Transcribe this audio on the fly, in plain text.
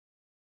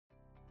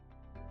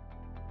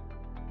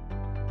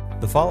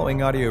The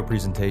following audio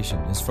presentation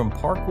is from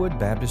Parkwood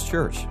Baptist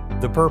Church.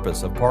 The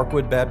purpose of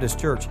Parkwood Baptist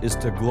Church is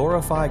to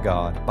glorify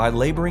God by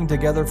laboring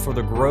together for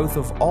the growth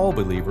of all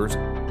believers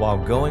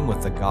while going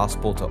with the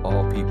gospel to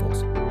all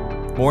peoples.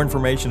 More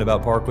information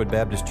about Parkwood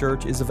Baptist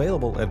Church is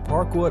available at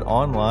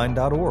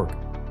parkwoodonline.org.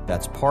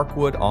 That's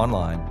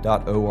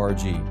parkwoodonline.org.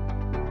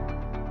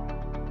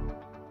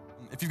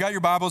 If you've got your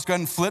Bibles, go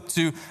ahead and flip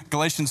to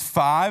Galatians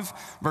 5,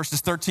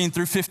 verses 13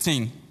 through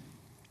 15.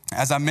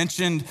 As I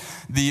mentioned,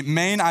 the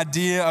main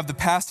idea of the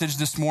passage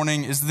this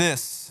morning is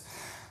this: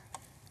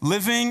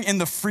 living in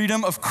the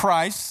freedom of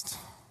Christ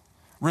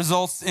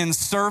results in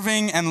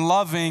serving and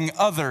loving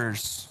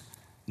others,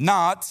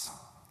 not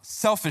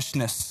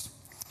selfishness.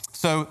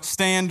 So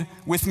stand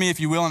with me, if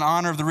you will, in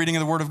honor of the reading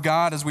of the Word of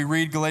God as we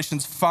read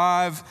Galatians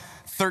 5,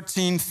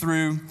 13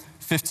 through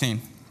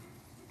 15.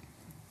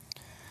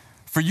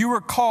 For you were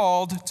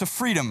called to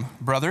freedom,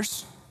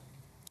 brothers.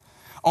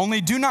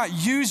 Only do not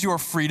use your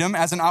freedom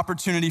as an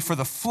opportunity for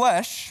the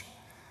flesh,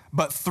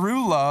 but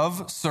through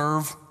love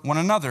serve one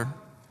another.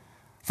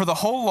 For the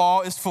whole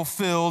law is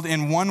fulfilled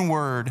in one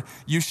word: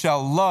 you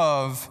shall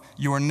love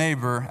your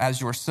neighbor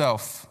as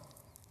yourself.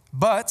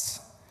 But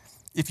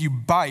if you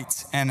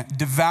bite and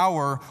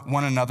devour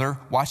one another,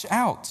 watch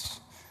out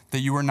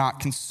that you are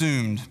not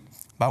consumed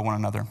by one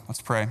another.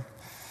 Let's pray.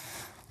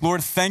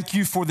 Lord, thank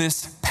you for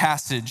this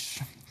passage.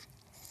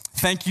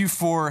 Thank you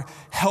for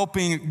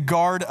helping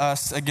guard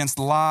us against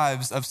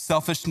lives of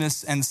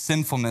selfishness and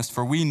sinfulness,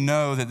 for we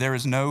know that there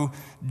is no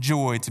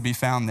joy to be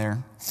found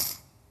there.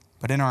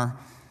 But in our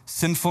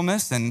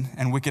sinfulness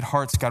and wicked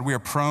hearts, God, we are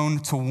prone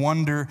to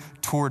wander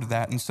toward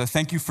that. And so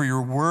thank you for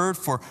your word,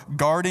 for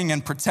guarding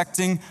and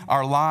protecting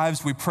our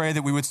lives. We pray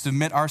that we would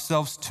submit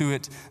ourselves to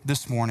it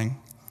this morning.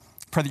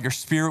 Pray that your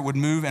Spirit would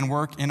move and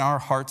work in our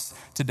hearts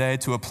today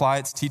to apply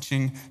its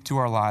teaching to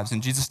our lives.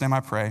 In Jesus' name I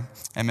pray,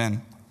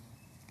 amen.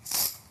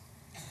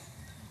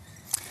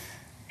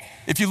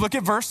 If you look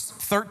at verse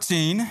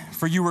 13,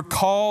 for you were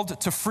called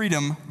to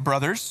freedom,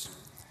 brothers,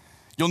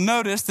 you'll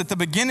notice that the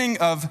beginning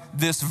of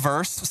this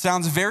verse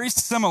sounds very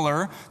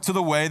similar to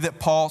the way that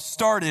Paul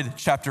started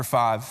chapter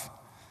 5.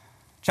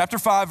 Chapter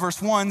 5,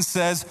 verse 1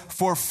 says,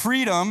 for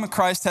freedom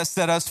Christ has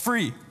set us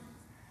free.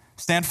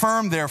 Stand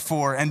firm,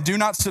 therefore, and do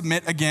not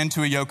submit again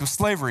to a yoke of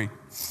slavery.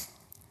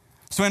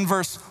 So in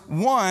verse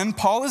 1,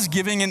 Paul is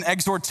giving an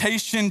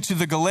exhortation to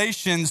the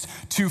Galatians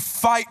to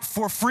fight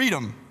for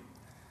freedom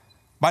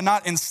by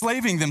not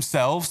enslaving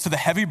themselves to the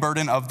heavy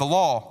burden of the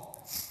law.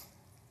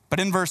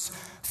 But in verse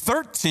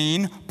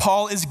 13,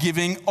 Paul is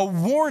giving a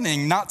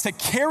warning not to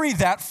carry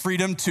that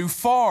freedom too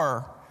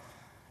far,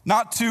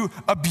 not to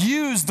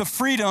abuse the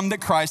freedom that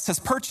Christ has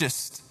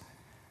purchased.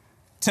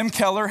 Tim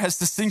Keller has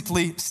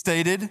succinctly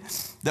stated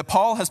that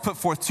Paul has put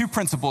forth two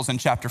principles in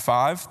chapter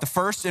 5. The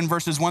first, in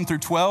verses 1 through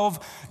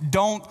 12,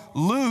 don't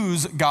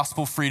lose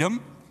gospel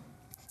freedom.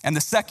 And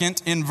the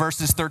second, in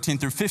verses 13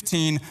 through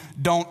 15,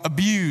 don't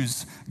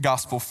abuse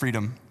gospel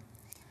freedom.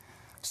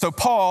 So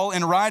Paul,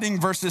 in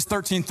writing verses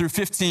 13 through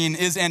 15,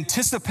 is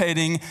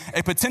anticipating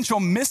a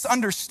potential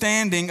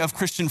misunderstanding of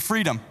Christian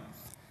freedom.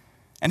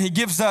 And he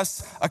gives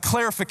us a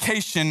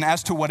clarification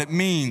as to what it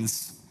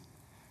means.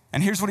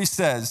 And here's what he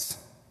says: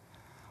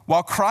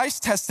 while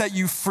Christ has set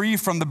you free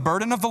from the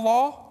burden of the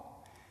law,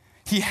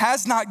 he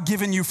has not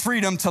given you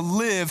freedom to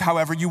live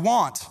however you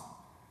want.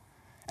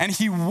 And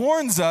he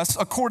warns us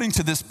according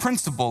to this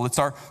principle. It's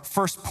our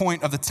first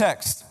point of the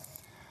text.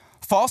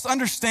 False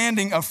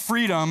understanding of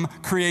freedom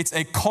creates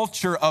a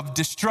culture of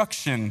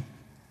destruction.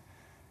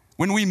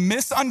 When we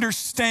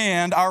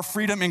misunderstand our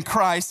freedom in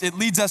Christ, it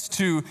leads us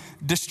to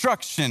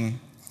destruction.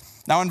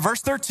 Now in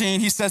verse 13,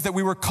 he says that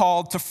we were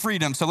called to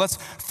freedom. So let's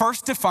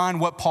first define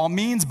what Paul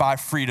means by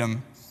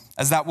freedom,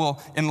 as that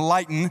will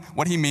enlighten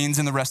what he means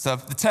in the rest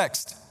of the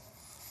text.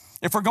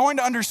 If we're going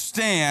to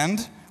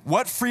understand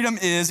what freedom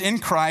is in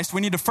Christ, we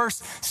need to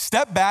first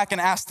step back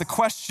and ask the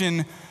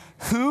question,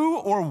 who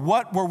or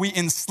what were we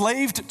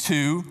enslaved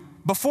to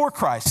before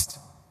Christ?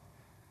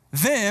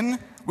 Then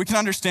we can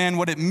understand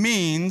what it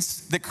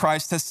means that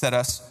Christ has set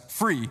us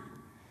free.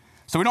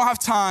 So we don't have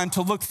time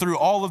to look through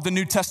all of the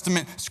New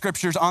Testament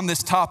scriptures on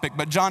this topic,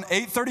 but John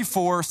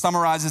 8:34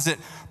 summarizes it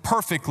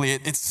perfectly.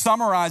 It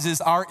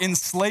summarizes our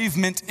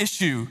enslavement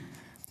issue.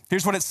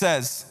 Here's what it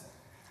says: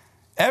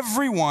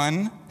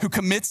 everyone who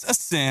commits a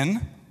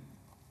sin,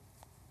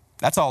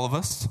 that's all of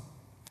us,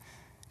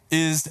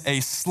 is a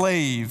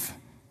slave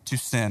to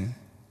sin.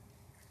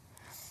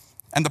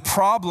 And the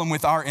problem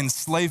with our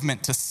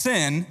enslavement to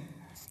sin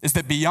is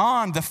that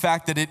beyond the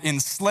fact that it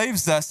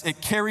enslaves us,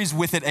 it carries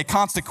with it a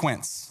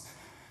consequence.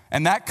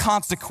 And that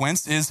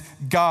consequence is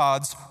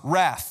God's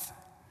wrath.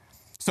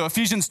 So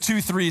Ephesians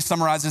 2:3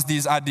 summarizes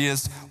these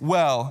ideas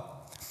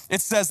well.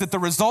 It says that the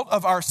result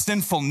of our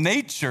sinful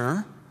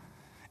nature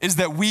is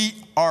that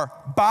we are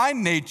by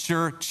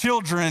nature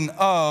children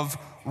of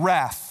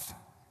wrath.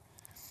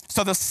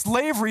 So the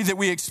slavery that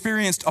we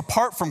experienced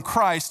apart from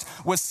Christ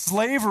was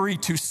slavery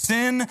to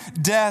sin,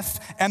 death,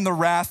 and the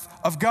wrath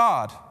of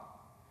God.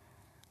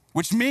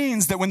 Which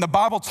means that when the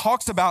Bible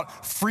talks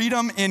about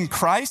freedom in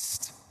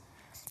Christ,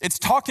 It's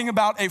talking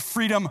about a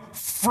freedom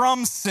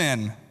from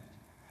sin,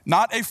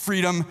 not a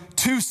freedom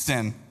to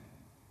sin.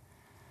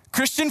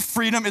 Christian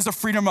freedom is a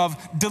freedom of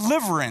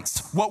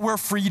deliverance, what we're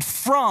freed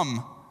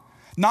from,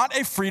 not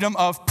a freedom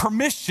of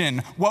permission,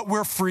 what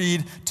we're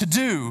freed to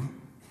do.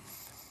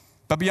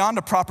 But beyond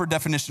a proper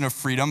definition of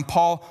freedom,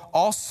 Paul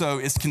also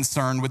is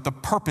concerned with the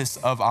purpose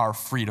of our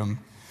freedom.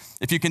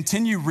 If you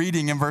continue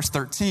reading in verse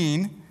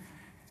 13,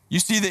 you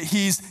see that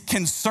he's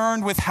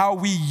concerned with how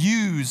we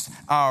use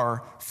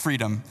our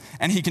freedom.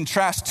 And he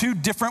contrasts two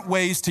different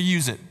ways to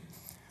use it.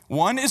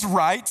 One is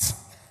right,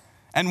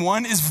 and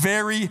one is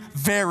very,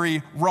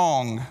 very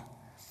wrong.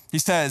 He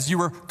says, you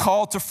were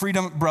called to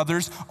freedom,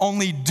 brothers,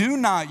 only do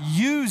not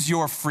use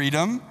your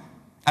freedom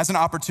as an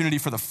opportunity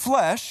for the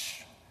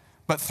flesh,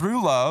 but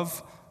through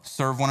love,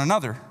 serve one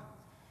another.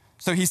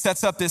 So he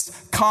sets up this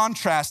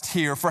contrast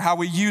here for how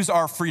we use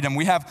our freedom.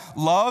 We have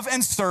love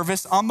and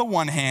service on the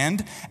one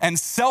hand, and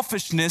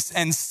selfishness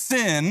and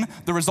sin,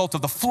 the result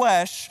of the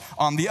flesh,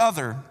 on the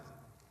other.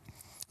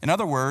 In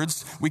other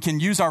words, we can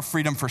use our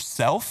freedom for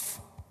self,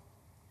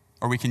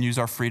 or we can use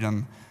our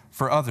freedom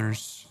for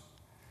others.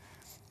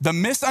 The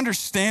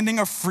misunderstanding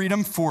of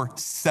freedom for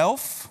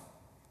self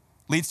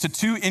leads to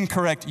two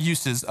incorrect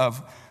uses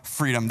of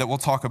freedom that we'll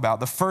talk about.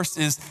 The first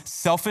is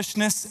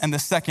selfishness, and the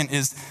second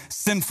is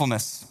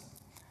sinfulness.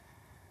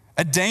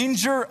 A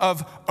danger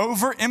of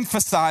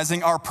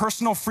overemphasizing our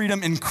personal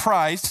freedom in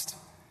Christ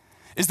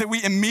is that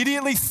we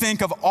immediately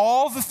think of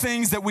all the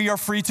things that we are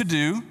free to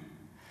do,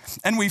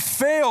 and we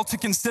fail to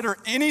consider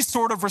any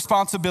sort of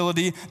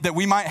responsibility that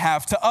we might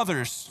have to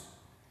others.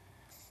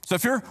 So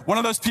if you're one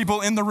of those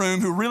people in the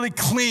room who really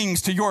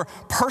clings to your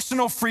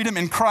personal freedom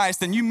in Christ,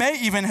 then you may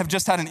even have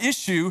just had an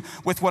issue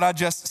with what I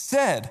just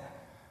said.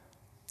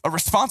 A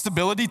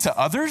responsibility to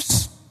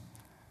others?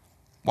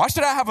 Why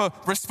should I have a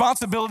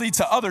responsibility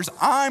to others?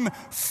 I'm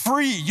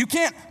free. You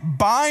can't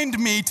bind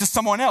me to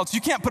someone else.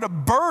 You can't put a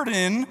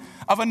burden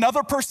of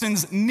another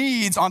person's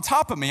needs on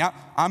top of me.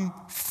 I'm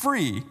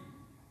free.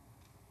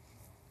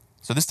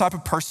 So this type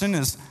of person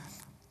is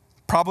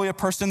probably a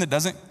person that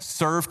doesn't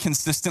serve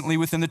consistently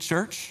within the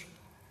church.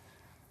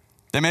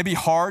 They may be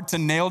hard to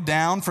nail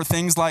down for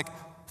things like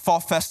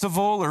Fall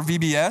Festival or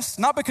VBS,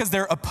 not because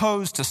they're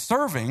opposed to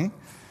serving,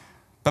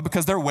 but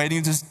because they're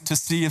waiting to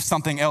see if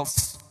something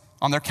else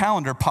on their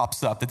calendar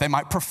pops up that they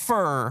might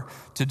prefer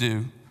to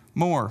do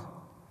more.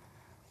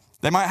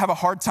 They might have a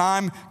hard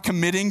time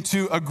committing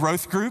to a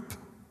growth group,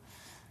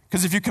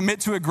 because if you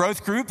commit to a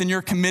growth group, then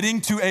you're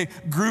committing to a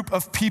group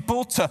of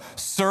people to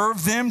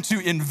serve them, to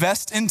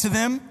invest into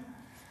them.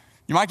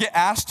 You might get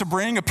asked to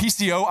bring a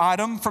PCO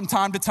item from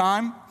time to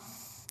time.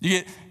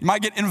 You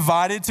might get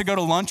invited to go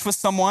to lunch with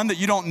someone that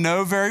you don't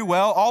know very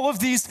well. All of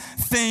these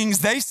things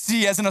they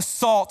see as an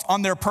assault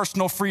on their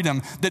personal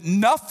freedom, that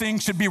nothing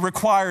should be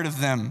required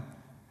of them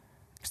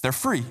because they're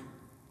free.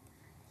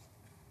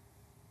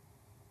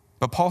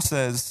 But Paul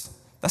says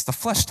that's the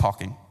flesh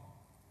talking.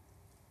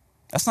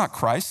 That's not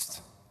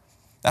Christ.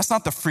 That's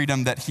not the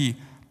freedom that he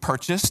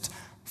purchased.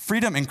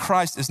 Freedom in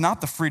Christ is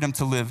not the freedom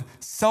to live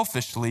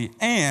selfishly,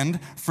 and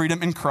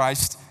freedom in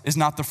Christ is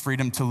not the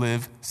freedom to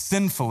live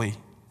sinfully.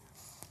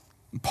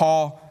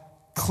 Paul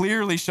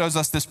clearly shows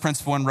us this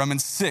principle in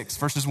Romans 6,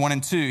 verses 1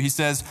 and 2. He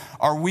says,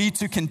 are we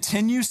to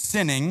continue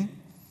sinning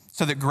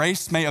so that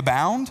grace may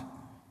abound?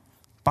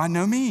 By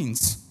no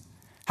means.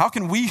 How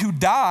can we who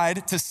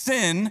died to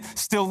sin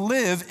still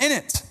live in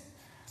it?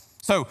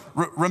 So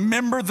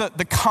remember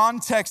the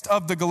context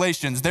of the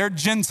Galatians. They're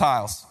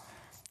Gentiles.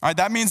 All right,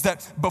 that means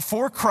that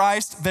before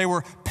Christ, they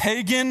were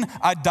pagan,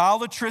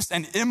 idolatrous,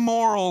 and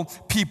immoral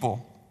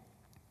people.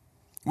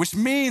 Which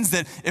means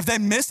that if they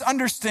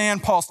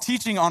misunderstand Paul's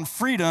teaching on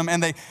freedom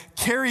and they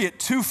carry it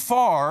too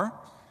far,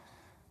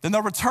 then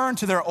they'll return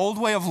to their old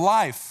way of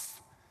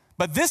life.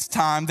 But this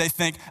time they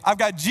think, I've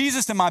got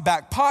Jesus in my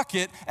back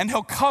pocket and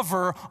he'll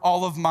cover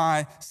all of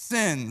my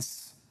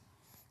sins.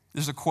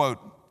 There's a quote.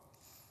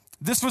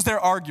 This was their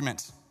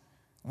argument.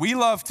 We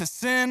love to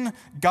sin,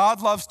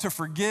 God loves to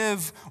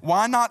forgive.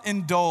 Why not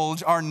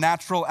indulge our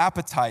natural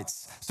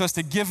appetites so as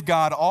to give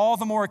God all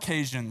the more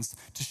occasions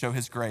to show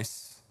his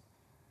grace?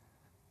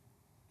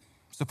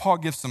 So Paul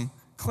gives some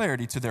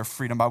clarity to their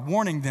freedom by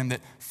warning them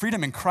that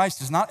freedom in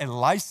Christ is not a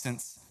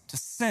license to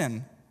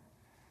sin.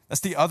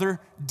 That's the other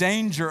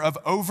danger of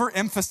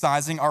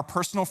overemphasizing our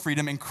personal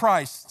freedom in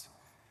Christ.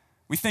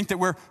 We think that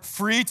we're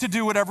free to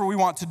do whatever we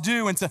want to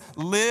do and to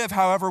live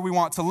however we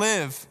want to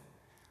live.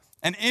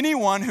 And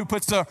anyone who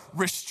puts a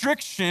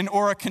restriction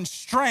or a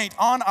constraint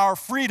on our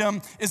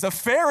freedom is a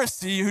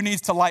Pharisee who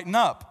needs to lighten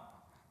up.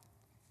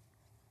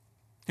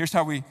 Here's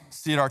how we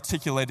see it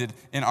articulated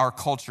in our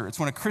culture. It's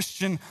when a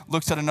Christian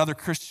looks at another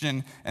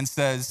Christian and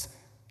says,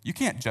 you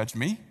can't judge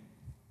me.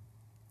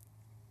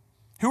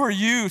 Who are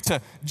you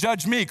to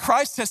judge me?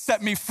 Christ has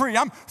set me free.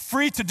 I'm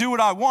free to do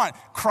what I want.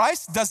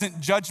 Christ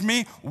doesn't judge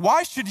me.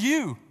 Why should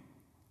you?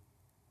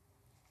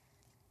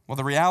 Well,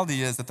 the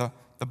reality is that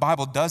the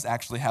Bible does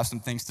actually have some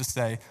things to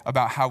say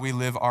about how we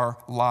live our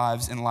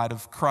lives in light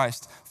of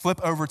Christ. Flip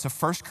over to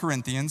 1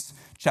 Corinthians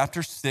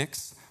chapter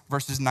 6,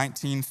 verses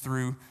 19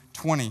 through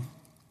 20.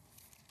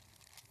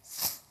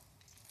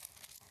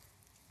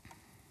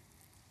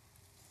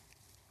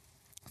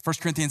 1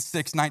 Corinthians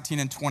 6, 19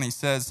 and 20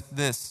 says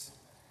this,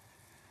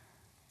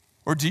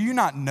 "Or do you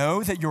not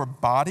know that your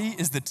body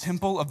is the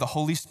temple of the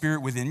Holy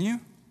Spirit within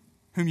you,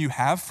 whom you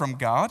have from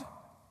God?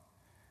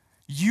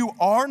 You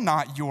are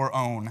not your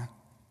own,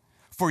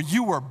 for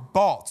you were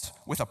bought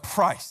with a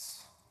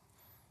price.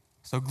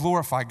 So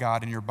glorify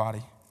God in your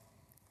body."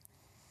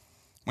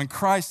 When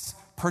Christ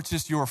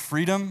purchased your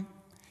freedom,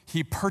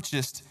 he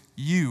purchased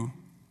you.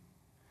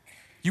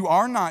 You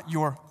are not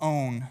your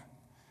own.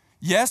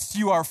 Yes,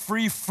 you are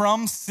free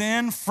from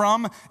sin,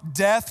 from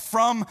death,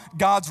 from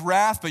God's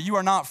wrath, but you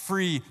are not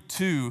free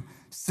to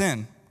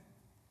sin.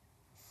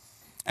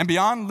 And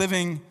beyond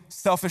living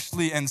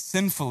selfishly and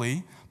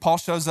sinfully, Paul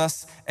shows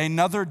us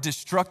another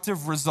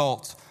destructive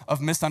result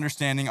of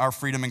misunderstanding our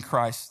freedom in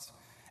Christ,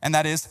 and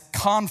that is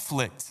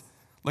conflict.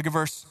 Look at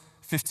verse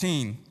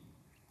 15.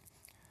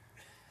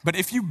 "But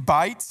if you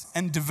bite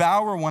and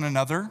devour one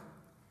another,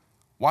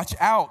 watch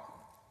out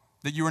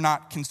that you are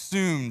not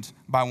consumed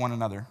by one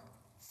another."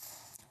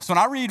 So when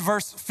I read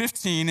verse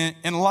 15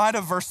 in light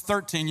of verse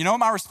 13, you know what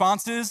my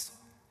response is?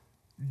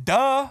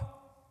 Duh.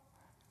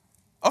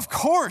 Of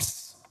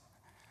course.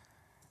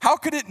 How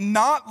could it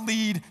not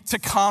lead to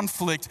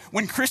conflict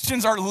when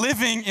Christians are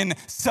living in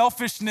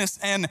selfishness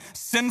and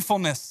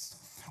sinfulness?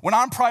 When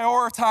I'm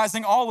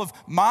prioritizing all of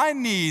my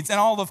needs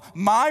and all of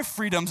my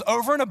freedoms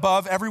over and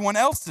above everyone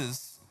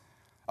else's?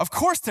 Of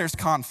course there's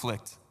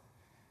conflict.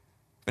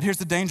 But here's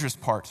the dangerous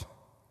part.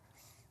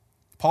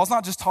 Paul's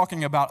not just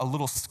talking about a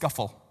little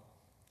scuffle.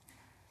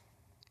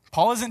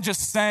 Paul isn't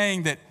just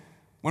saying that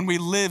when we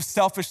live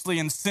selfishly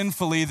and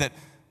sinfully that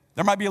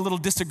there might be a little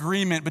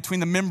disagreement between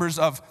the members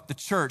of the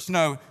church.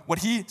 No, what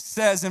he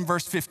says in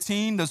verse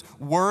 15, those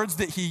words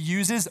that he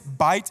uses,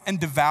 bite and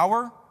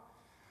devour,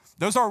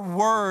 those are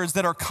words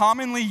that are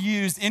commonly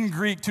used in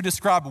Greek to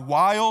describe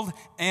wild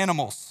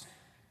animals.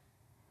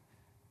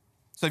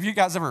 So have you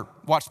guys ever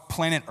watched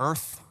Planet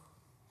Earth?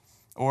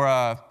 Or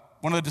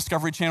one of the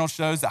Discovery Channel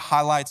shows that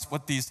highlights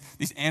what these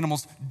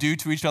animals do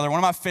to each other. One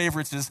of my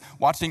favorites is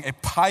watching a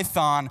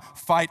python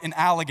fight an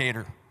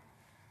alligator.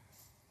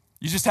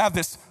 You just have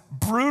this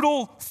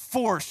brutal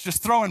force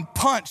just throwing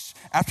punch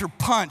after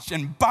punch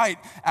and bite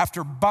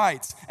after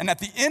bite. And at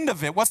the end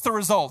of it, what's the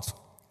result?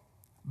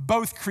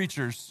 Both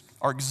creatures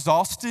are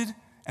exhausted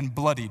and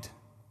bloodied.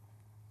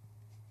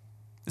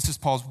 This is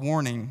Paul's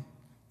warning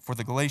for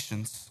the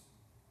Galatians.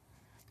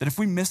 That if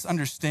we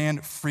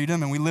misunderstand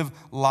freedom and we live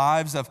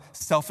lives of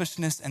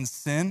selfishness and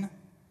sin,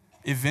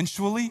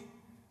 eventually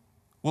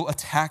we'll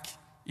attack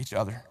each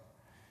other.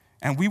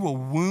 And we will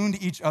wound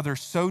each other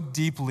so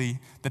deeply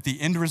that the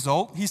end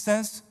result, he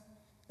says,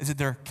 is that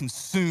they're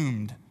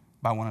consumed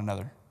by one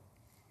another.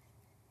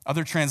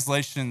 Other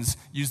translations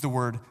use the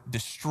word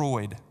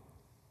destroyed.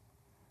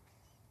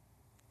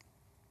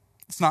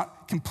 It's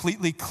not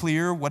completely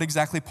clear what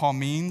exactly Paul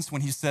means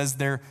when he says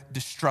their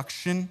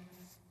destruction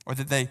or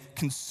that they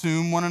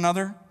consume one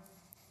another.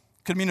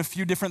 Could mean a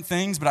few different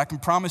things, but I can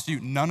promise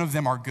you none of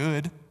them are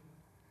good.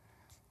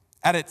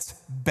 At its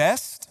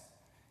best,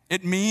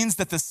 it means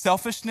that the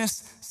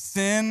selfishness,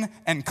 sin,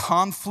 and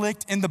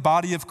conflict in the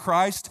body of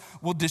Christ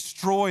will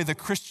destroy the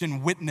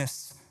Christian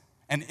witness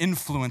and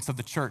influence of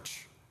the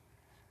church.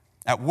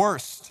 At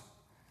worst,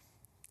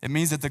 it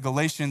means that the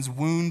Galatians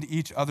wound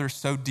each other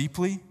so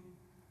deeply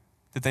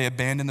that they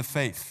abandon the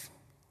faith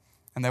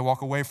and they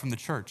walk away from the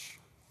church.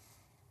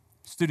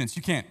 Students,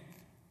 you can't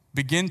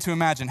begin to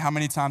imagine how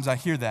many times I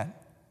hear that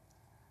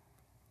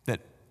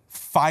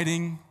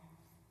fighting,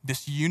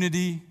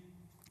 disunity,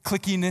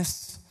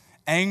 clickiness,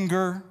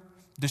 anger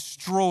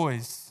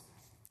destroys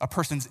a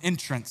person's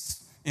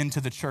entrance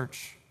into the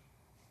church.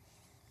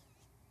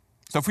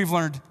 So if we've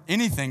learned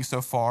anything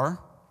so far,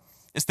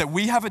 it's that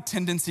we have a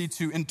tendency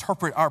to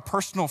interpret our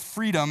personal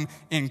freedom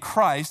in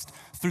Christ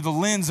through the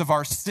lens of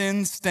our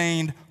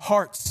sin-stained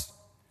hearts.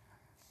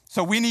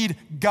 So we need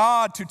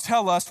God to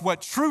tell us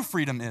what true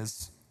freedom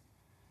is.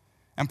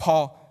 And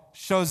Paul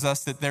shows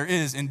us that there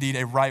is indeed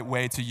a right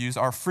way to use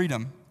our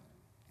freedom.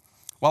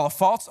 While a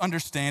false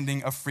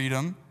understanding of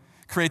freedom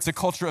creates a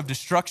culture of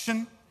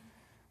destruction,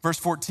 verse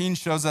 14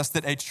 shows us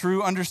that a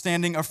true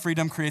understanding of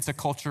freedom creates a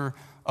culture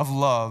of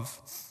love.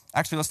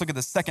 Actually, let's look at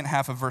the second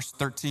half of verse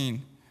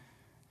 13.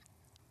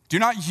 "Do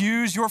not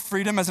use your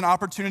freedom as an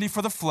opportunity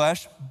for the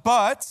flesh,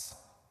 but..."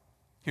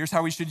 here's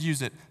how we should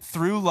use it.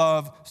 "Through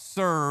love,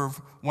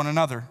 serve one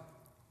another."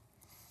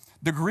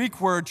 The Greek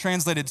word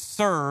translated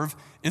serve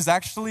is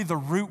actually the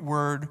root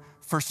word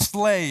for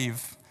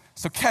slave.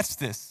 So catch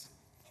this.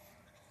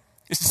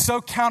 This is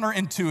so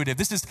counterintuitive.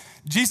 This is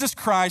Jesus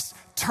Christ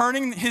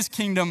turning his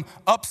kingdom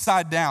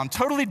upside down,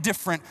 totally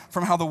different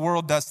from how the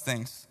world does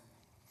things.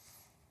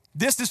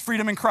 This is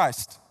freedom in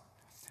Christ.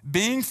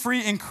 Being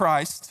free in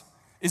Christ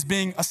is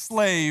being a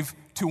slave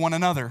to one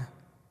another.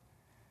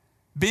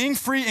 Being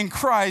free in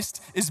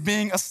Christ is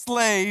being a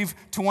slave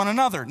to one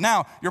another.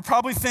 Now, you're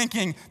probably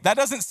thinking, that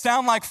doesn't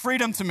sound like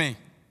freedom to me.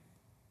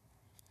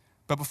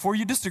 But before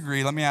you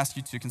disagree, let me ask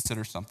you to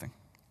consider something.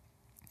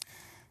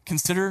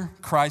 Consider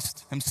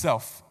Christ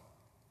himself.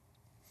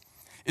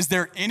 Is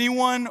there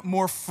anyone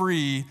more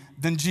free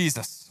than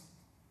Jesus?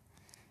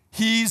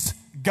 He's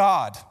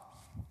God.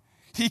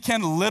 He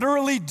can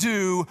literally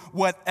do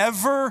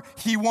whatever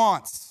he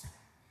wants.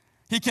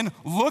 He can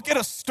look at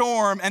a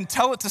storm and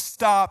tell it to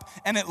stop,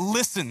 and it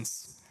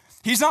listens.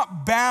 He's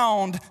not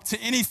bound to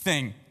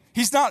anything.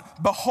 He's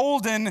not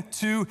beholden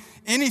to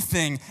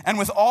anything. And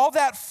with all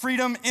that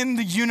freedom in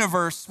the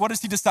universe, what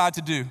does he decide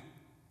to do?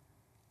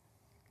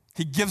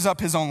 He gives up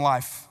his own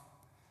life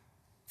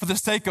for the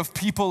sake of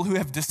people who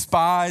have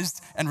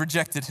despised and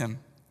rejected him.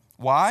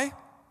 Why?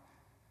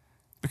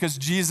 Because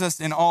Jesus,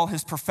 in all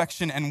his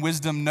perfection and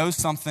wisdom, knows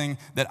something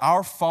that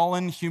our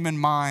fallen human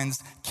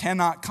minds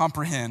cannot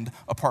comprehend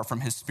apart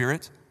from his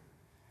Spirit.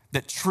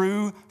 That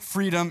true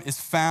freedom is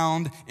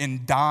found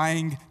in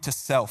dying to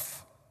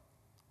self.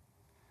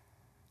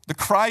 The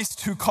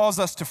Christ who calls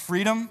us to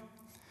freedom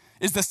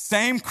is the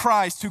same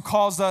Christ who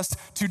calls us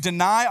to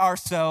deny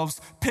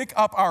ourselves, pick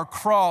up our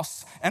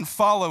cross, and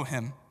follow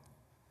him.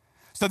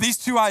 So these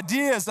two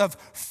ideas of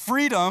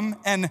freedom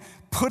and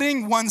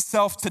putting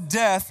oneself to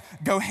death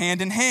go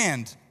hand in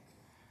hand.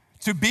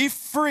 To be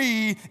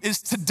free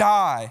is to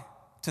die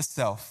to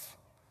self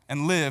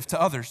and live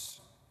to others.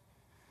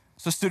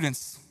 So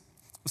students,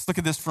 let's look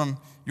at this from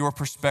your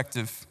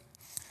perspective.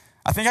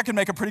 I think I can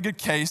make a pretty good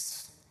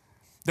case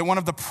that one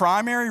of the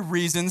primary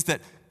reasons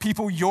that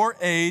people your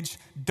age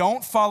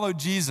don't follow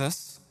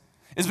Jesus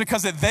is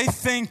because that they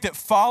think that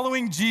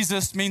following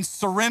Jesus means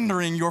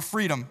surrendering your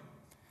freedom.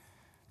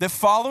 That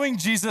following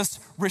Jesus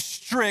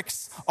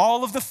restricts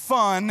all of the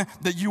fun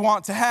that you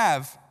want to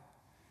have.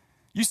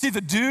 You see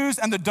the do's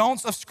and the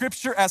don'ts of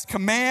Scripture as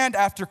command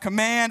after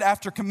command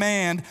after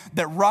command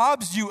that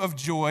robs you of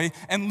joy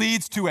and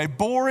leads to a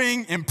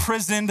boring,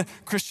 imprisoned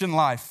Christian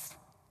life.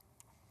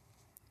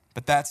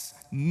 But that's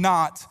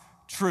not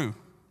true.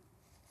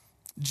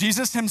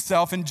 Jesus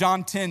himself in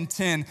John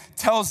 10:10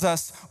 tells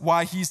us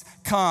why he's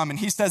come. And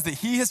he says that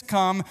he has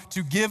come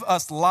to give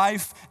us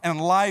life and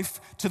life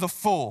to the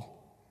full.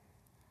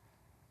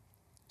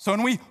 So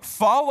when we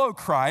follow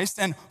Christ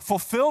and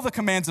fulfill the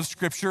commands of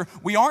Scripture,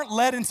 we aren't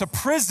led into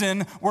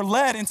prison, we're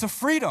led into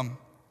freedom.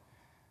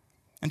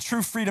 And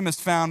true freedom is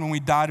found when we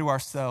die to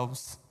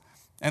ourselves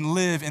and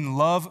live in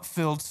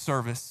love-filled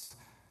service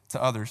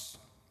to others.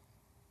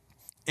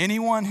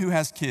 Anyone who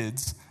has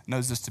kids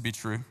knows this to be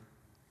true.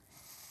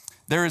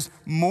 There is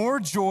more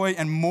joy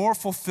and more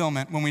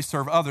fulfillment when we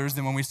serve others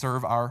than when we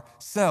serve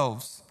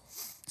ourselves.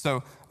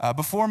 So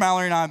before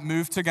Mallory and I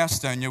moved to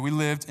Gastonia, we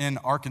lived in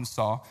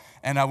Arkansas.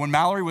 And when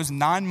Mallory was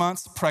 9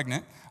 months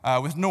pregnant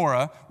with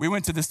Nora, we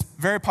went to this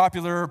very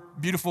popular,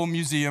 beautiful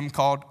museum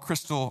called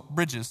Crystal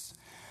Bridges.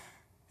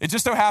 It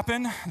just so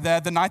happened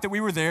that the night that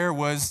we were there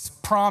was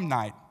prom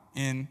night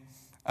in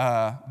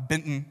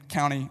Benton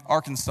County,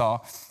 Arkansas.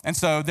 And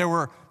so there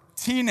were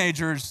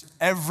teenagers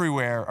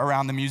everywhere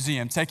around the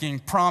museum taking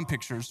prom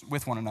pictures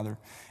with one another.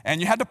 And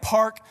you had to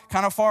park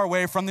kind of far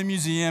away from the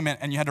museum,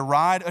 and you had to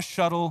ride a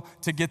shuttle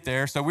to get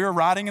there. So we were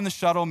riding in the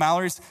shuttle.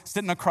 Mallory's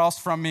sitting across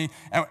from me,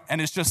 and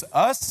it's just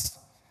us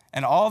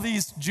and all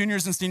these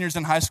juniors and seniors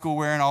in high school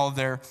wearing all of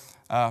their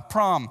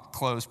prom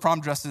clothes,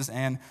 prom dresses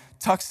and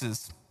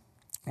tuxes.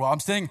 Well,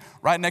 I'm sitting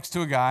right next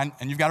to a guy,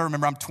 and you've got to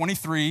remember I'm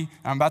 23, and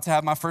I'm about to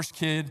have my first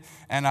kid,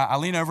 and I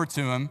lean over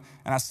to him,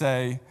 and I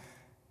say,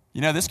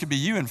 "You know, this could be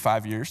you in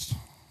 5 years."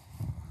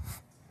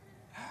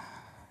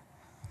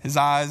 His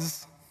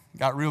eyes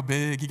got real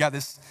big. He got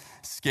this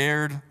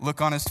scared look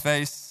on his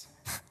face.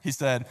 He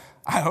said,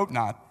 "I hope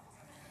not."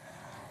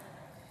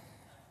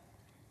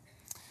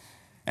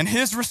 And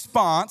his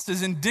response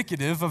is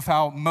indicative of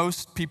how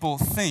most people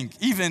think,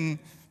 even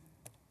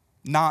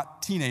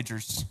not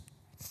teenagers.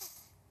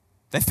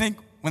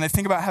 When they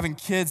think about having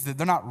kids, that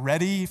they're not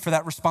ready for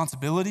that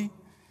responsibility.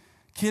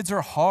 Kids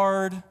are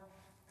hard.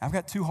 I've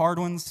got 2 hard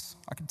ones,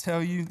 I can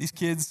tell you.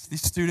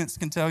 These students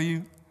can tell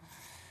you.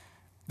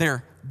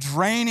 They're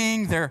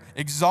draining, they're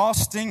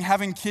exhausting.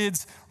 Having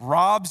kids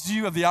robs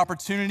you of the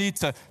opportunity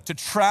to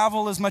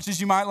travel as much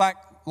as you might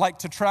like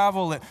to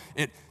travel.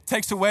 It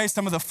takes away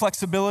some of the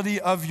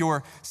flexibility of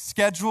your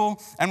schedule.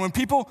 And when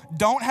people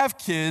don't have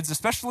kids,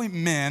 especially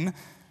men,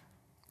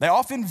 they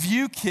often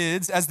view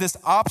kids as this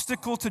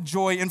obstacle to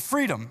joy and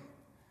freedom.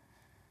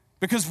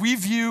 Because we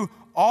view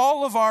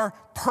all of our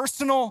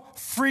personal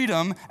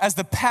freedom as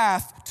the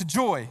path to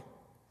joy.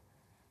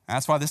 And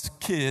that's why this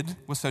kid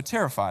was so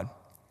terrified.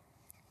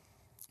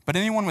 But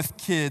anyone with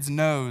kids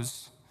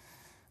knows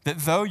that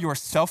though your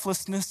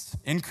selflessness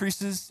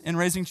increases in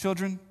raising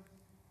children,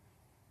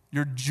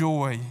 your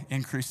joy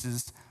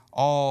increases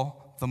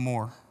all the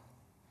more.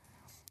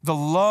 The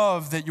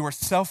love that your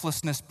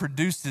selflessness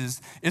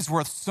produces is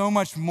worth so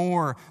much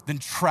more than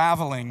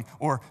traveling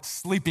or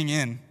sleeping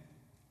in.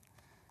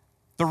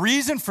 The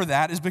reason for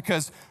that is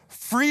because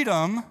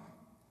freedom,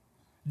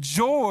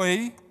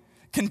 joy,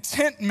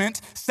 contentment,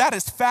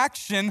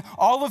 satisfaction,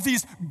 all of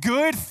these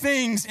good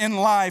things in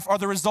life are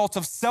the result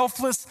of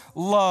selfless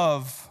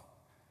love,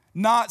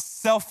 not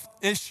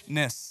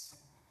selfishness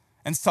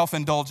and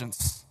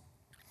self-indulgence.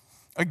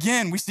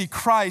 Again, we see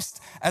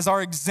Christ as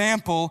our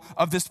example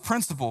of this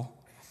principle.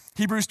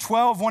 Hebrews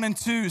 12:1 and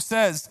 2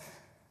 says,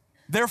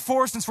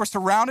 Therefore, since we're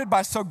surrounded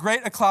by so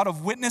great a cloud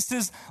of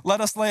witnesses, let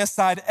us lay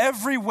aside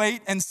every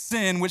weight and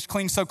sin which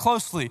clings so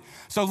closely.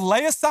 So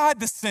lay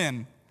aside the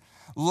sin.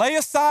 Lay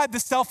aside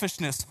the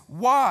selfishness.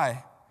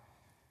 Why?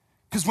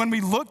 Because when we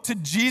look to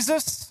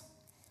Jesus,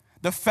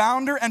 the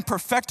founder and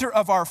perfecter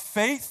of our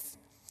faith,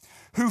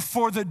 who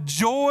for the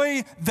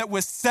joy that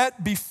was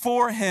set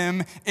before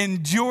him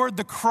endured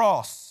the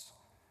cross,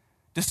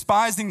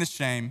 despising the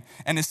shame,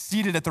 and is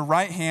seated at the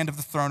right hand of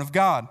the throne of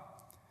God.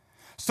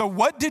 So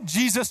what did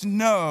Jesus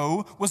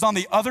know was on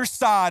the other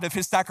side of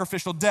his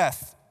sacrificial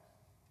death?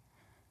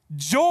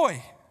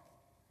 Joy.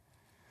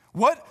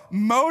 What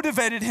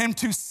motivated him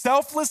to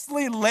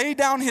selflessly lay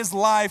down his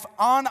life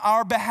on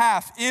our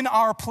behalf, in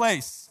our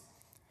place?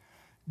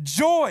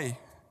 Joy.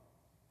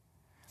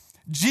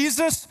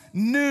 Jesus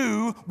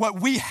knew what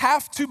we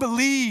have to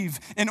believe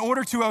in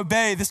order to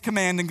obey this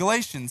command in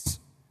Galatians.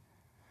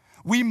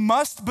 We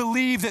must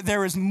believe that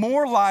there is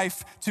more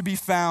life to be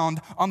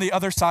found on the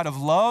other side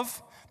of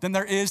love than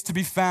there is to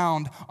be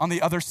found on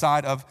the other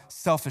side of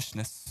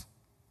selfishness.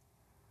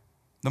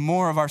 The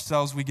more of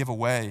ourselves we give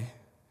away,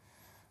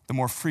 the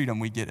more freedom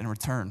we get in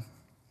return.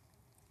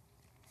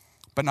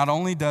 But not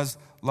only does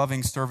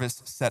loving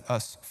service set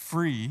us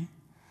free,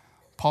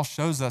 Paul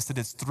shows us that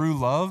it's through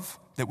love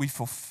that we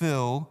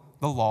fulfill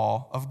the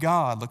law of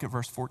God. Look at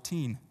verse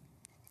 14.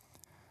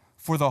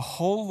 For the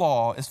whole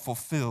law is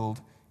fulfilled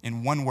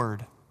in one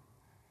word: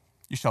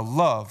 you shall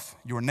love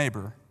your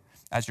neighbor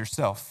as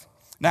yourself.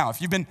 Now,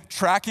 if you've been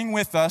tracking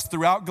with us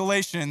throughout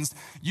Galatians,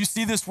 you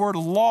see this word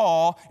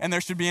law, and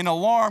there should be an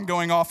alarm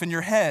going off in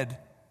your head.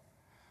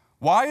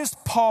 Why is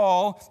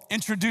Paul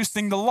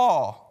introducing the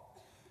law?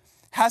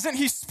 Hasn't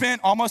he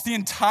spent almost the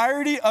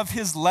entirety of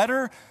his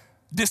letter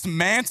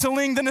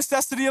dismantling the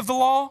necessity of the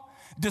law?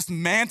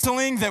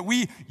 Dismantling that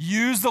we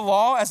use the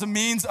law as a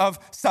means of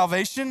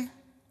salvation?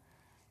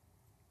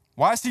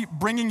 Why is he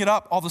bringing it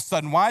up all of a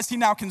sudden? Why is he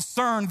now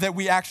concerned that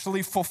we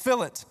actually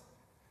fulfill it?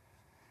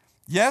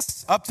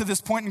 Yes, up to this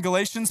point in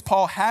Galatians,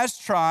 Paul has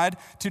tried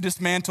to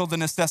dismantle the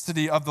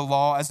necessity of the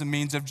law as a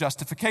means of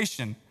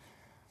justification.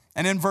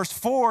 And in verse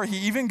 4, he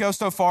even goes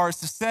so far as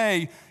to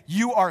say,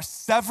 you are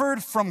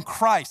severed from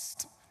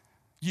Christ,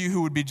 you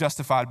who would be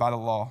justified by the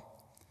law.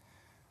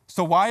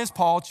 So why has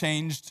Paul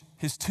changed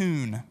his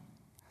tune?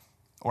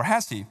 Or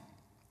has he?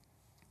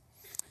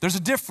 There's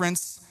a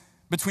difference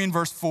between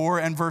verse 4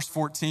 and verse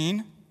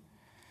 14.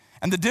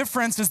 And the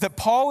difference is that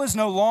Paul is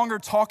no longer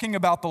talking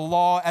about the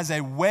law as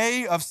a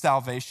way of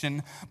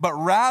salvation, but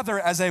rather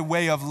as a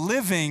way of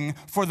living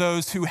for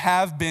those who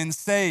have been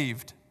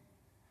saved.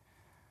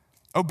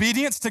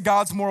 Obedience to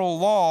God's moral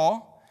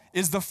law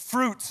is the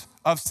fruit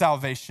of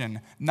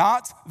salvation,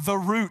 not the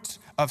root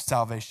of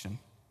salvation.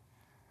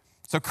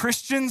 So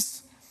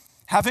Christians,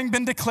 having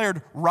been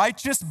declared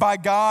righteous by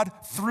God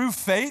through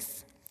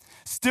faith,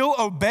 still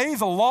obey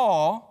the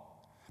law,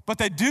 but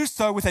they do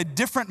so with a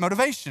different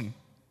motivation.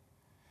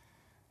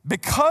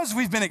 Because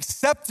we've been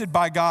accepted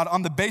by God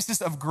on the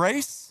basis of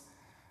grace,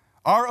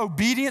 our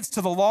obedience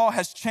to the law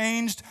has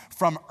changed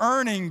from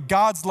earning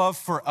God's love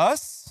for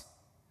us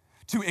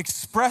to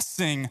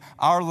expressing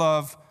our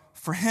love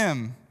for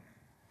him.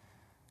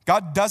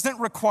 God doesn't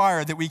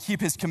require that we keep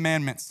his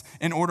commandments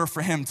in order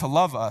for him to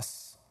love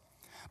us,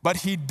 but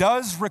he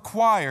does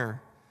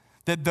require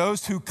that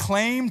those who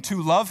claim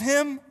to love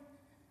him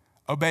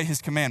obey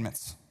his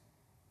commandments.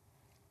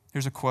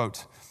 Here's a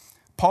quote.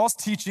 Paul's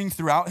teaching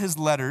throughout his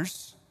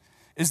letters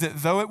is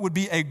that though it would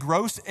be a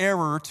gross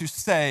error to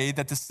say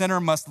that the sinner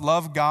must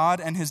love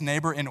God and his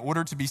neighbor in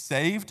order to be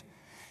saved,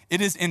 it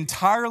is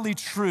entirely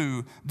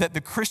true that the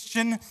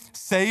Christian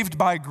saved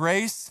by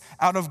grace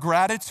out of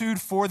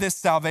gratitude for this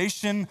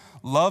salvation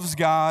loves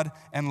God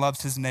and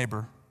loves his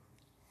neighbor.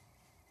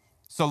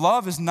 So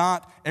love is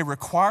not a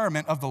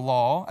requirement of the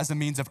law as a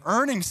means of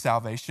earning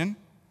salvation.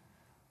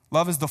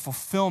 Love is the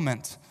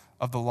fulfillment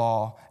of the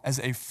law as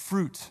a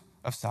fruit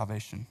of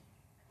salvation.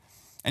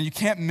 And you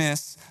can't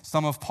miss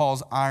some of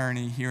Paul's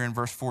irony here in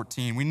verse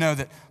 14. We know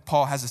that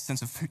Paul has a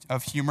sense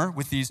of humor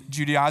with these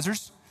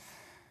Judaizers.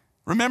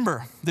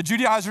 Remember, the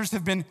Judaizers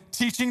have been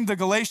teaching the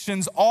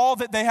Galatians all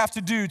that they have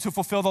to do to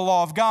fulfill the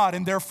law of God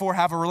and therefore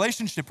have a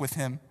relationship with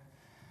him.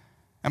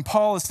 And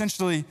Paul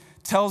essentially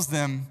tells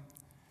them,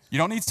 you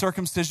don't need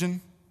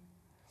circumcision.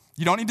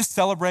 You don't need to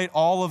celebrate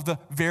all of the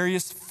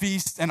various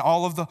feasts and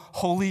all of the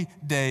holy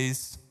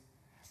days.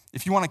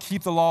 If you want to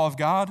keep the law of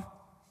God,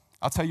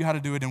 I'll tell you how to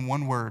do it in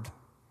one word: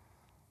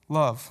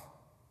 love.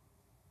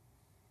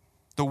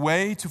 The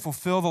way to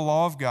fulfill the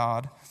law of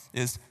God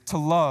is to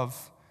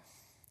love.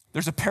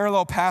 There's a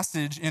parallel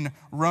passage in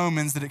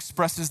Romans that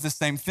expresses the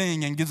same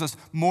thing and gives us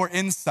more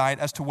insight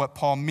as to what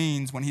Paul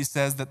means when he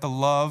says that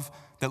love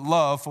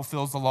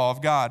fulfills the law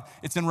of God.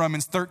 It's in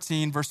Romans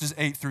 13, verses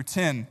 8 through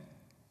 10.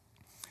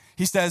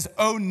 He says,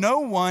 owe no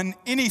one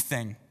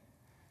anything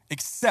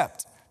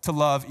except to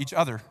love each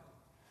other.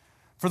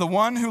 For the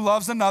one who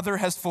loves another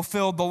has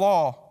fulfilled the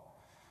law.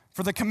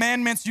 For the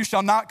commandments, you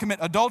shall not commit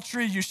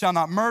adultery, you shall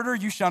not murder,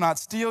 you shall not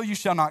steal, you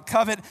shall not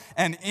covet,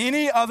 and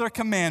any other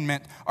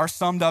commandment are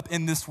summed up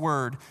in this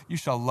word: you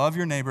shall love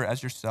your neighbor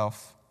as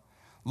yourself.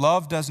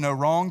 Love does no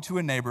wrong to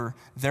a neighbor,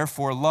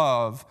 therefore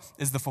love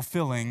is the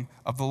fulfilling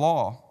of the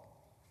law.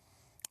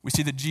 We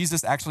see that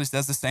Jesus actually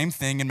says the same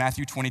thing in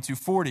Matthew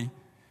 22:40.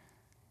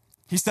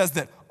 He says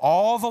that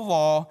all the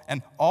law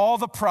and all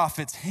the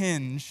prophets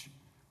hinge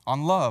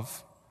on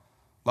love.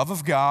 Love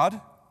of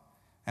God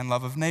and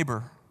love of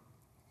neighbor.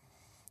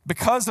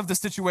 Because of the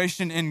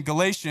situation in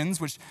Galatians,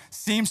 which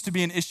seems to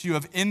be an issue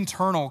of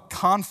internal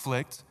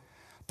conflict,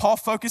 Paul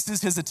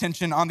focuses his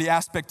attention on the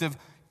aspect of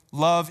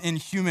love in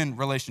human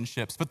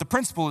relationships, but the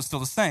principle is still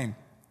the same.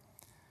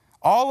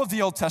 All of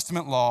the Old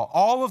Testament law,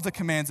 all of the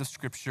commands of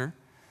Scripture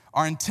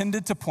are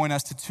intended to point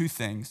us to two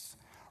things: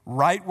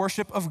 right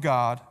worship of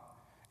God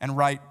and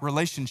right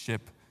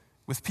relationship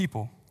with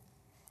people.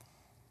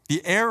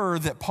 The error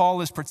that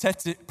Paul is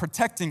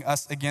protecting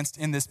us against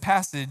in this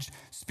passage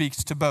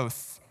speaks to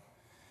both.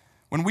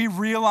 When we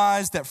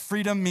realize that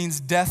freedom means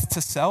death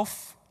to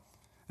self,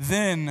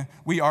 then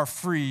we are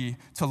free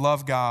to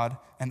love God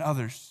and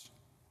others.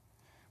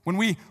 When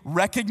we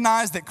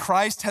recognize that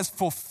Christ has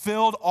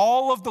fulfilled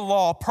all of the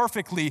law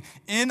perfectly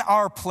in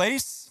our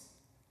place,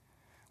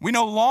 we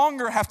no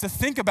longer have to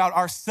think about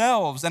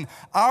ourselves and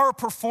our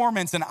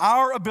performance and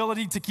our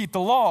ability to keep the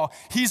law.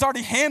 He's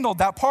already handled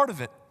that part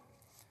of it.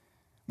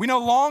 We no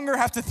longer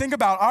have to think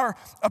about our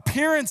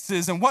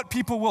appearances and what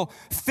people will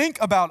think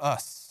about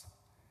us.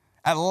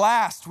 At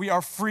last, we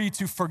are free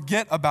to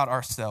forget about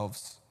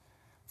ourselves,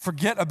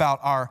 forget about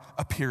our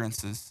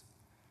appearances,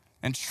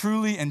 and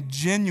truly and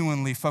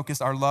genuinely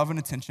focus our love and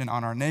attention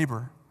on our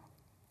neighbor.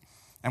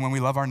 And when we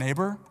love our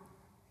neighbor,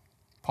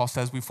 Paul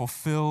says we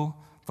fulfill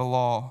the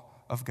law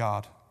of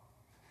God.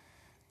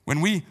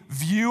 When we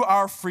view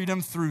our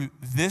freedom through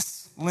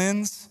this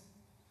lens,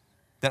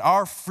 that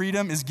our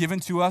freedom is given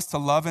to us to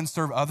love and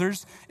serve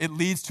others, it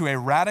leads to a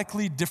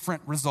radically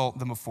different result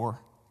than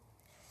before.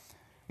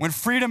 When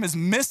freedom is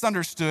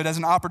misunderstood as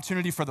an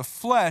opportunity for the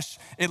flesh,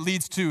 it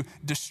leads to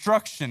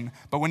destruction.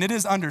 But when it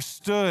is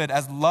understood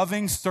as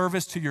loving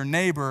service to your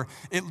neighbor,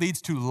 it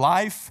leads to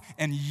life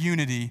and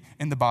unity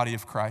in the body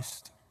of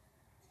Christ.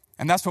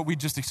 And that's what we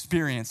just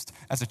experienced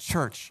as a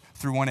church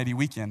through 180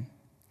 Weekend.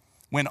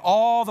 When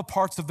all the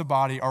parts of the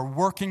body are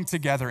working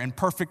together in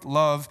perfect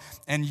love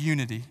and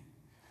unity,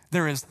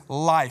 there is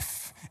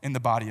life in the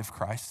body of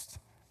Christ,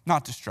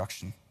 not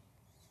destruction.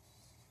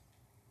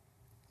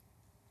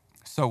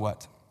 So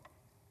what?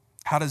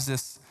 How does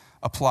this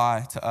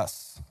apply to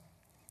us?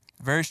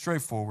 Very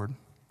straightforward.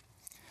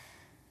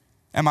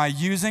 Am I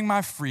using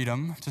my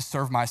freedom to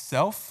serve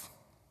myself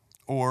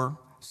or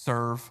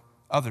serve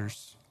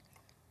others?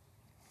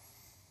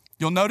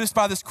 You'll notice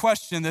by this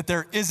question that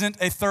there isn't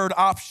a third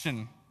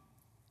option.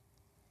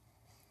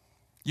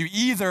 You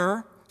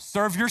either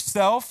serve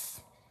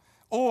yourself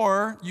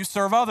or you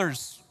serve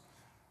others.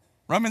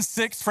 Romans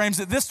 6 frames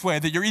it this way,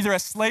 that you're either a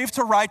slave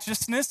to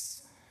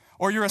righteousness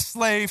or you're a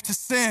slave to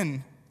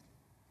sin.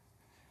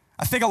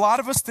 I think a lot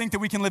of us think that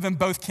we can live in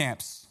both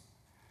camps,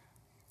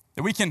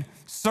 that we can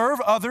serve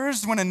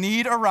others when a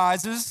need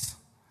arises,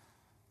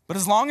 but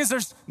as long as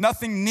there's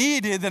nothing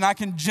needed, then I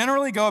can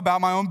generally go about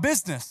my own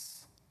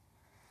business.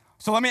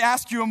 So let me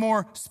ask you a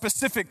more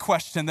specific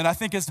question that I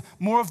think is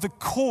more of the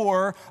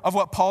core of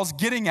what Paul's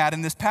getting at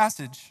in this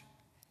passage.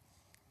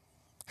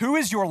 Who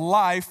is your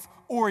life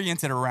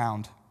oriented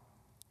around?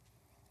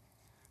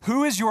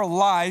 Who is your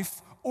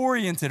life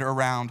oriented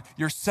around,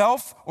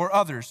 yourself or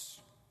others?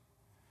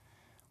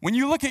 When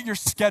you look at your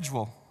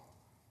schedule,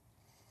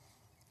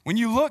 when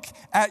you look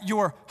at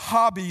your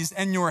hobbies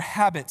and your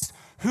habits,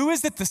 who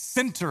is at the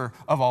center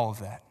of all of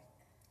that?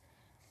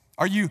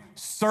 Are you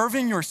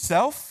serving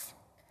yourself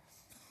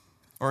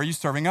or are you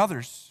serving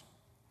others?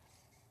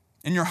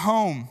 In your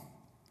home,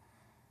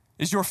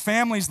 is your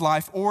family's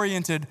life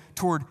oriented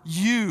toward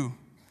you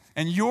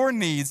and your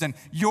needs and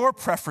your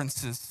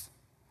preferences?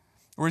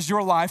 Or is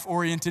your life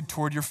oriented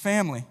toward your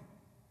family?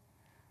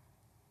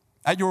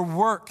 At your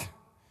work,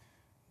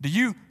 do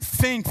you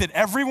think that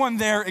everyone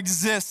there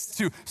exists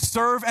to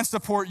serve and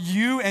support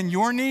you and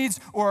your needs,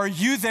 or are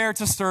you there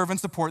to serve and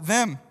support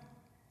them?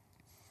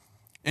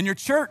 In your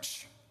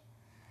church,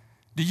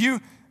 do you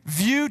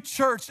view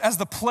church as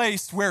the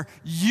place where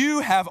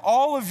you have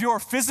all of your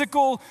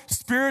physical,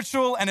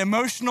 spiritual, and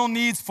emotional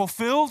needs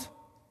fulfilled?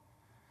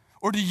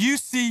 Or do you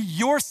see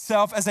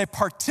yourself as a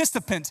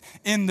participant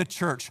in the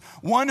church,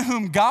 one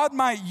whom God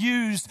might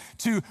use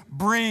to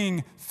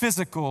bring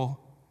physical,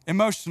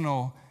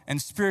 emotional,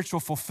 and spiritual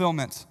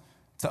fulfillment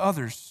to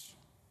others?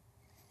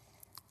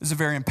 This is a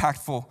very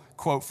impactful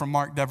quote from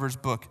Mark Dever's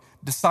book,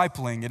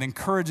 Discipling. It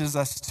encourages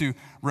us to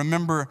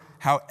remember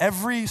how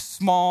every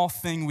small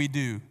thing we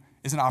do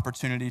is an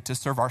opportunity to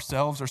serve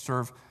ourselves or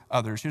serve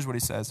others. Here's what he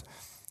says.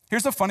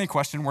 Here's a funny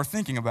question worth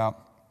thinking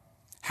about.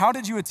 How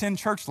did you attend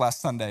church last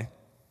Sunday?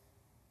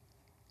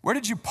 Where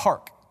did you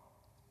park?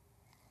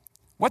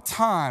 What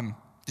time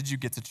did you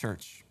get to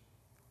church?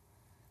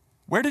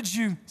 Where did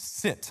you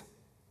sit?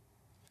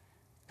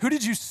 Who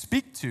did you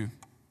speak to?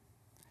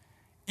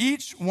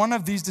 Each one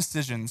of these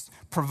decisions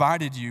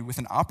provided you with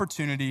an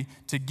opportunity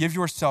to give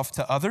yourself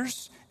to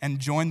others and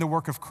join the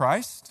work of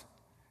Christ,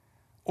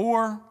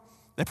 or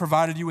they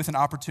provided you with an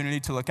opportunity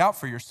to look out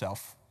for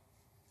yourself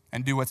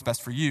and do what's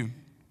best for you.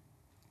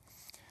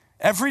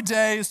 Every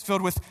day is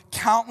filled with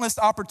countless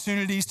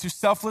opportunities to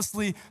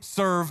selflessly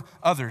serve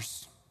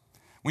others.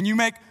 When you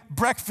make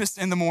breakfast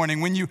in the morning,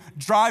 when you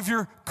drive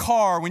your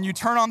car, when you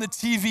turn on the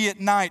TV at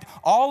night,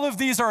 all of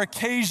these are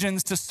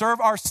occasions to serve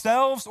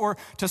ourselves or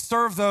to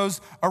serve those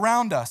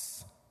around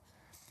us.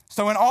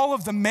 So in all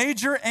of the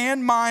major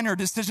and minor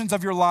decisions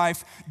of your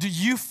life, do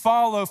you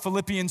follow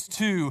Philippians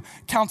 2,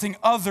 counting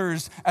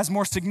others as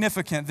more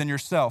significant than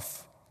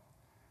yourself?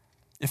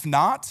 If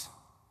not,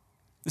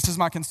 this is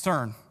my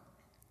concern.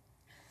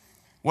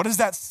 What does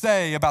that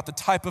say about the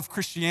type of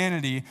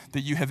Christianity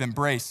that you have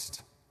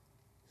embraced?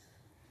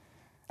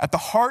 At the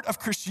heart of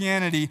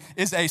Christianity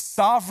is a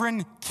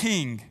sovereign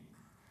king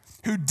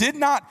who did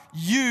not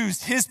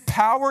use his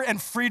power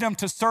and freedom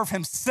to serve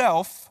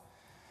himself,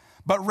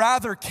 but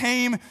rather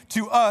came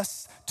to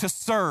us to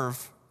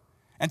serve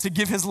and to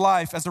give his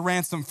life as a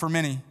ransom for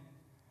many.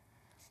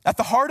 At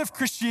the heart of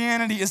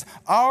Christianity is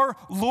our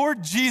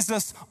Lord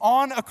Jesus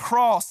on a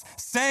cross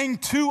saying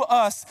to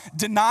us,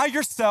 deny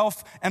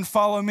yourself and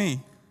follow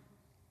me.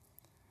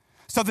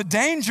 So the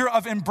danger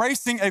of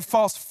embracing a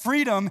false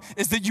freedom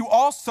is that you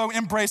also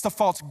embrace a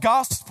false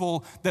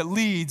gospel that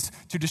leads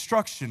to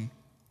destruction.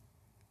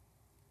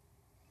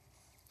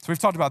 So we've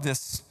talked about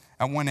this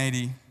at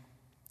 180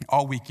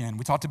 all weekend.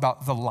 We talked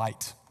about the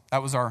light.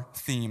 That was our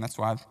theme. That's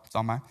why it's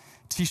on my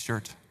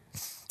t-shirt.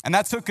 And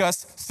that took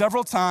us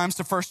several times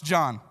to 1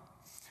 John,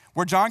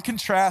 where John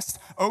contrasts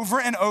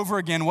over and over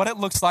again what it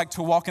looks like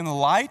to walk in the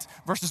light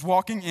versus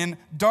walking in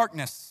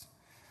darkness.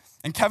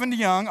 And Kevin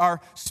DeYoung, our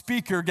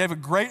speaker, gave a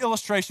great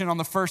illustration on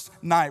the first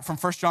night from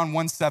 1 John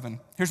 1:7.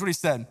 Here's what he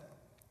said.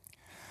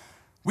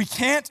 We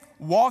can't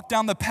walk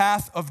down the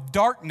path of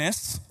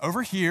darkness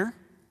over here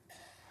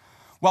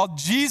while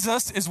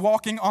Jesus is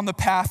walking on the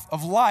path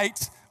of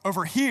light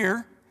over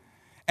here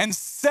and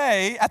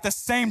say at the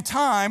same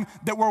time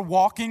that we're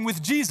walking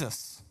with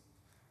Jesus.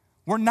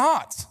 We're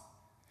not.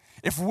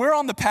 If we're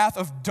on the path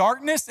of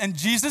darkness and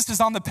Jesus is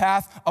on the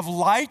path of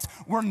light,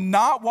 we're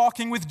not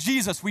walking with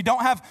Jesus. We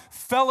don't have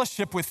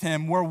fellowship with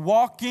him. We're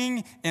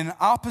walking in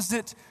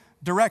opposite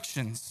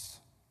directions.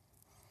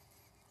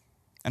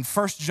 And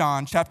 1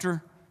 John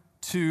chapter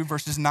 2,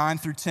 verses 9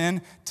 through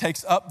 10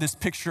 takes up this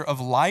picture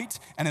of light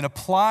and it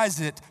applies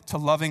it to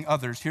loving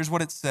others. Here's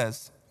what it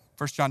says,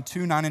 1 John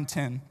 2, 9 and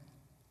 10.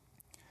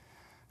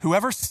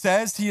 Whoever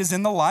says he is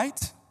in the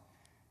light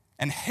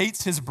and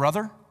hates his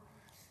brother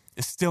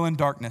is still in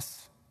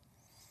darkness.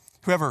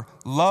 Whoever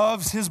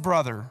loves his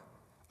brother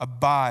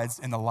abides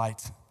in the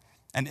light,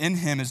 and in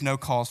him is no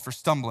cause for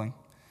stumbling.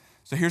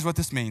 So here's what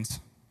this means.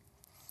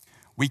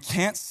 We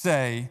can't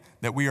say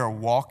that we are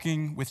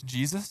walking with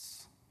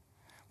Jesus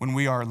when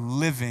we are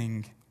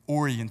living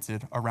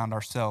oriented around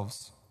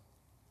ourselves.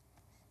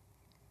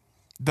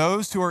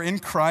 Those who are in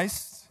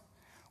Christ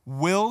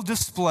will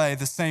display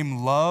the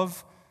same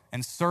love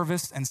and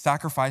service and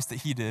sacrifice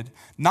that he did,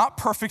 not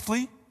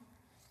perfectly,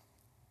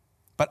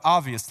 but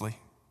obviously.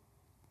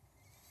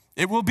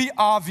 It will be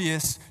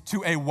obvious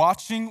to a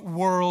watching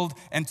world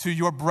and to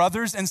your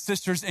brothers and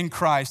sisters in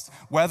Christ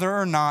whether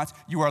or not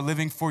you are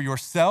living for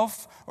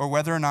yourself or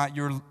whether or not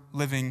you're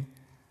living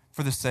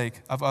for the sake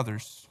of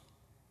others.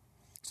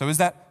 So is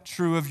that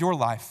true of your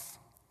life?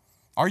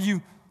 Are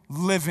you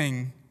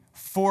living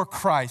for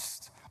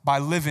Christ by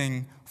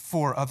living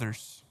for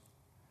others?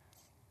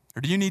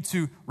 Or do you need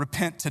to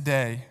repent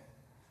today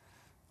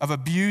of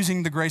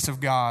abusing the grace of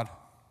God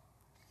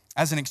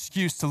as an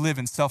excuse to live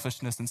in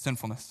selfishness and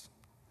sinfulness?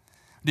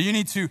 Do you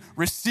need to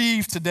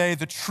receive today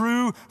the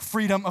true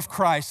freedom of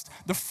Christ,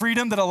 the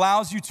freedom that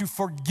allows you to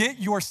forget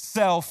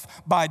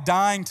yourself by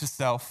dying to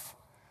self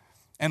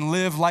and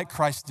live like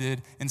Christ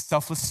did in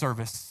selfless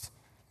service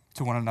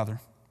to one another?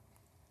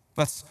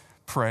 Let's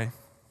pray.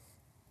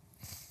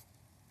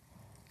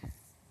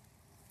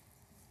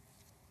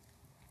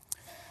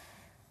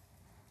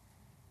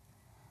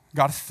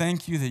 God,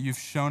 thank you that you've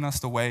shown us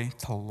the way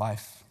to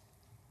life.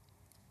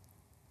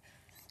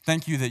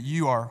 Thank you that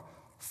you are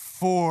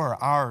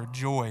for our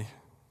joy,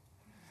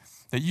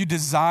 that you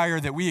desire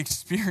that we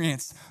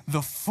experience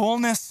the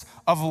fullness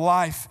of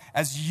life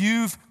as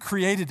you've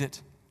created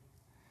it.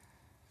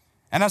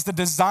 And as the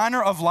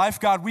designer of life,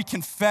 God, we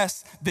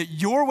confess that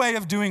your way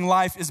of doing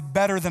life is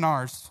better than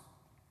ours.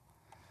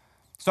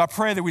 So I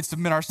pray that we'd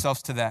submit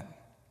ourselves to that.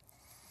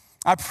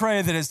 I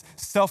pray that as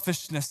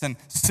selfishness and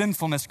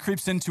sinfulness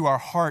creeps into our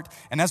heart,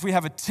 and as we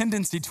have a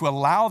tendency to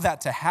allow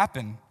that to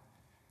happen,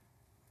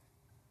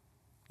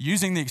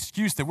 using the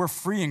excuse that we're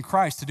free in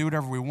Christ to do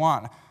whatever we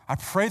want, I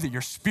pray that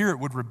your Spirit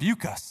would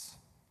rebuke us.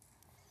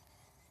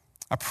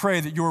 I pray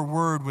that your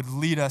word would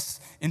lead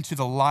us into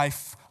the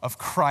life of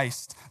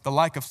Christ, the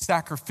life of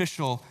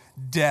sacrificial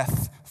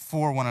death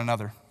for one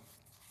another.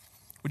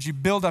 Would you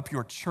build up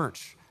your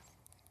church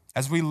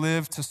as we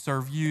live to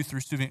serve you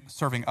through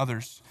serving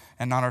others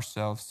and not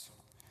ourselves?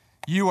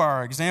 You are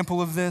our example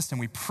of this, and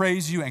we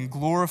praise you and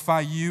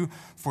glorify you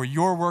for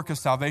your work of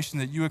salvation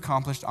that you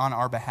accomplished on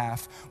our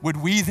behalf. Would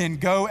we then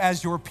go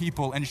as your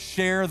people and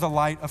share the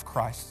light of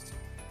Christ?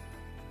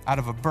 out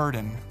of a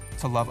burden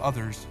to love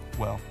others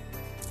well.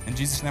 In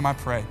Jesus' name I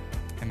pray,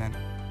 amen.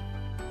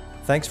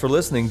 Thanks for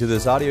listening to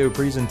this audio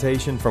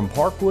presentation from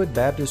Parkwood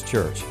Baptist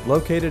Church,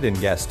 located in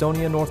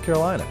Gastonia, North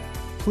Carolina.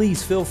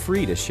 Please feel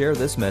free to share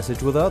this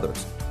message with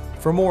others.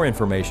 For more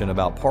information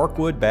about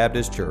Parkwood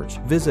Baptist Church,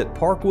 visit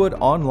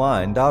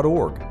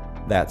parkwoodonline.org.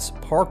 That's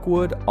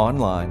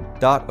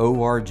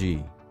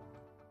parkwoodonline.org.